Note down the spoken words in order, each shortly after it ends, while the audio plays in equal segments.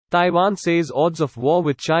Taiwan says odds of war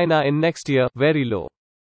with China in next year, very low.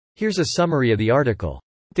 Here's a summary of the article.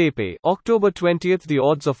 Taipei, October 20. The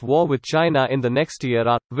odds of war with China in the next year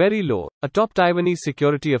are very low, a top Taiwanese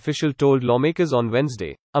security official told lawmakers on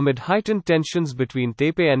Wednesday, amid heightened tensions between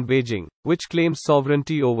Taipei and Beijing, which claims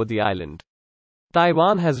sovereignty over the island.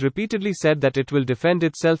 Taiwan has repeatedly said that it will defend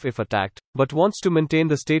itself if attacked, but wants to maintain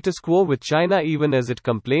the status quo with China even as it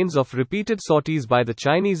complains of repeated sorties by the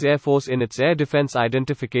Chinese Air Force in its Air Defense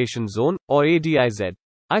Identification Zone, or ADIZ.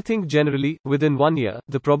 I think generally, within 1 year,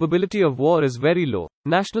 the probability of war is very low,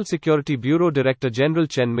 National Security Bureau Director General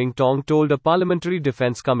Chen Ming-tong told a Parliamentary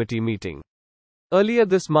Defense Committee meeting. Earlier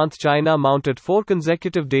this month, China mounted 4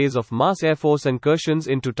 consecutive days of mass Air Force incursions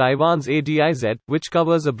into Taiwan's ADIZ, which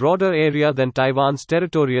covers a broader area than Taiwan's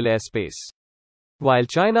territorial airspace. While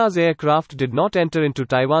China's aircraft did not enter into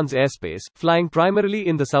Taiwan's airspace, flying primarily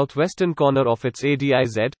in the southwestern corner of its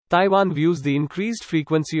ADIZ, Taiwan views the increased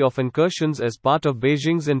frequency of incursions as part of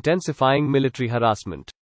Beijing's intensifying military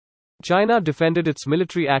harassment. China defended its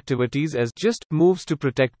military activities as just moves to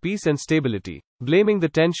protect peace and stability, blaming the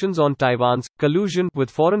tensions on Taiwan's collusion with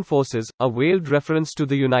foreign forces, a veiled reference to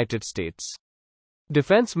the United States.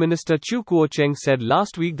 Defense Minister Chiu Kuo-cheng said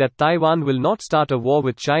last week that Taiwan will not start a war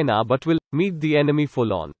with China but will meet the enemy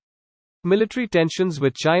full-on. Military tensions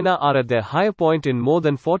with China are at their higher point in more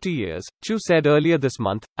than 40 years, Chiu said earlier this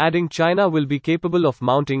month, adding China will be capable of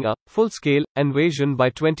mounting a full-scale invasion by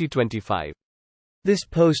 2025. This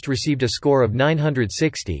post received a score of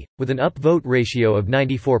 960, with an upvote ratio of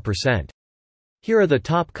 94%. Here are the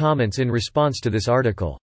top comments in response to this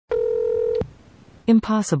article.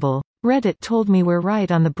 Impossible. Reddit told me we're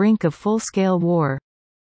right on the brink of full-scale war.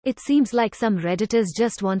 It seems like some Redditors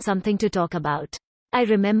just want something to talk about. I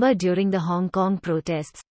remember during the Hong Kong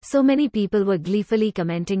protests, so many people were gleefully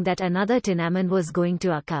commenting that another Tiananmen was going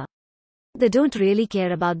to occur. They don't really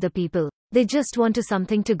care about the people, they just want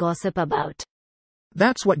something to gossip about.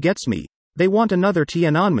 That's what gets me. They want another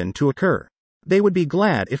Tiananmen to occur. They would be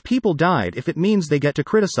glad if people died if it means they get to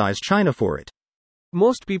criticize China for it.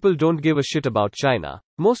 Most people don't give a shit about China.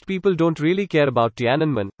 Most people don't really care about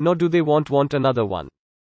Tiananmen, nor do they want another one.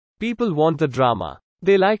 People want the drama.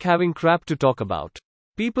 They like having crap to talk about.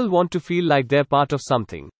 People want to feel like they're part of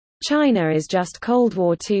something. China is just Cold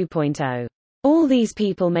War 2.0. All these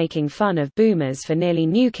people making fun of boomers for nearly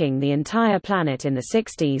nuking the entire planet in the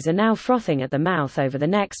 60s are now frothing at the mouth over the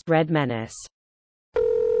next red menace.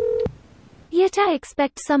 Yet I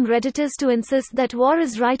expect some Redditors to insist that war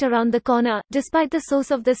is right around the corner, despite the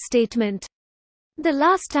source of this statement. The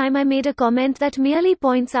last time I made a comment that merely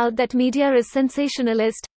points out that media is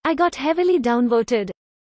sensationalist, I got heavily downvoted.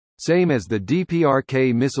 Same as the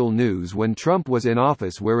DPRK missile news when Trump was in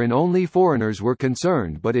office, wherein only foreigners were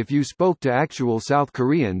concerned, but if you spoke to actual South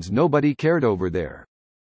Koreans nobody cared over there.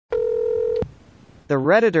 The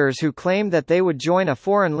Redditors who claim that they would join a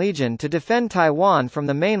foreign legion to defend Taiwan from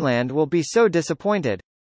the mainland will be so disappointed.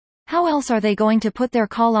 How else are they going to put their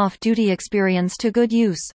call-off duty experience to good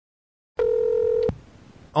use?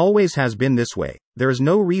 Always has been this way. There is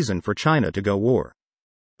no reason for China to go war.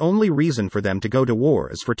 Only reason for them to go to war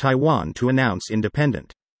is for Taiwan to announce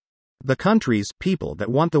independent. The country's people that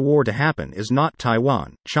want the war to happen is not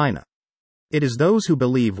Taiwan, China. It is those who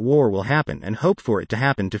believe war will happen and hope for it to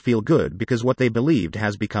happen to feel good because what they believed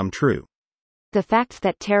has become true. The facts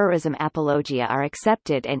that terrorism apologia are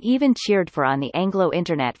accepted and even cheered for on the Anglo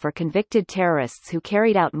internet for convicted terrorists who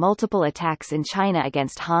carried out multiple attacks in China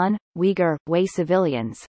against Han, Uyghur, Hui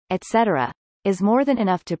civilians, etc., is more than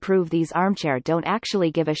enough to prove these armchair don't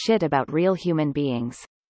actually give a shit about real human beings.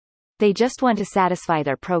 They just want to satisfy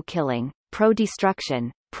their pro-killing,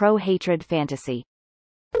 pro-destruction, pro-hatred fantasy.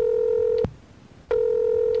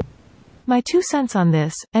 My 2 cents on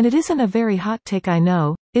this, and it isn't a very hot take I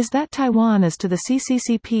know, is that Taiwan is to the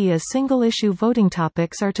CCCP as single-issue voting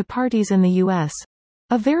topics are to parties in the U.S.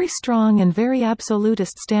 A very strong and very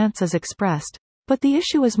absolutist stance is expressed, but the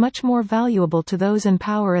issue is much more valuable to those in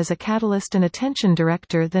power as a catalyst and attention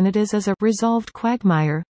director than it is as a resolved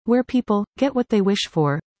quagmire, where people get what they wish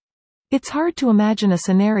for. It's hard to imagine a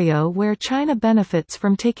scenario where China benefits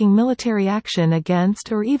from taking military action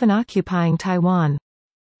against or even occupying Taiwan.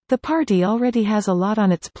 The party already has a lot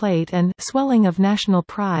on its plate and swelling of national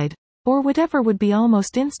pride, or whatever would be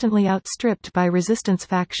almost instantly outstripped by resistance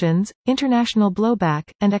factions, international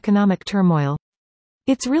blowback, and economic turmoil.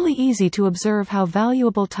 It's really easy to observe how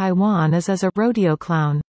valuable Taiwan is as a rodeo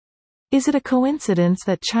clown. Is it a coincidence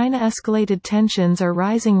that China-escalated tensions are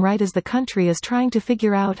rising right as the country is trying to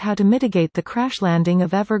figure out how to mitigate the crash landing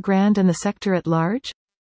of Evergrande and the sector at large?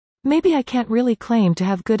 Maybe I can't really claim to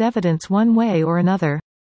have good evidence one way or another.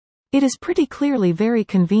 It is pretty clearly very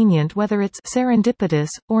convenient whether it's serendipitous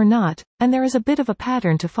or not, and there is a bit of a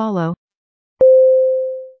pattern to follow.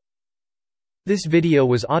 This video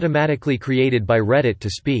was automatically created by Reddit to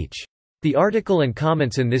speech. The article and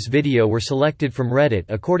comments in this video were selected from Reddit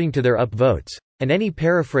according to their upvotes, and any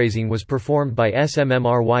paraphrasing was performed by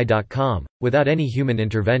smmry.com, without any human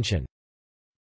intervention.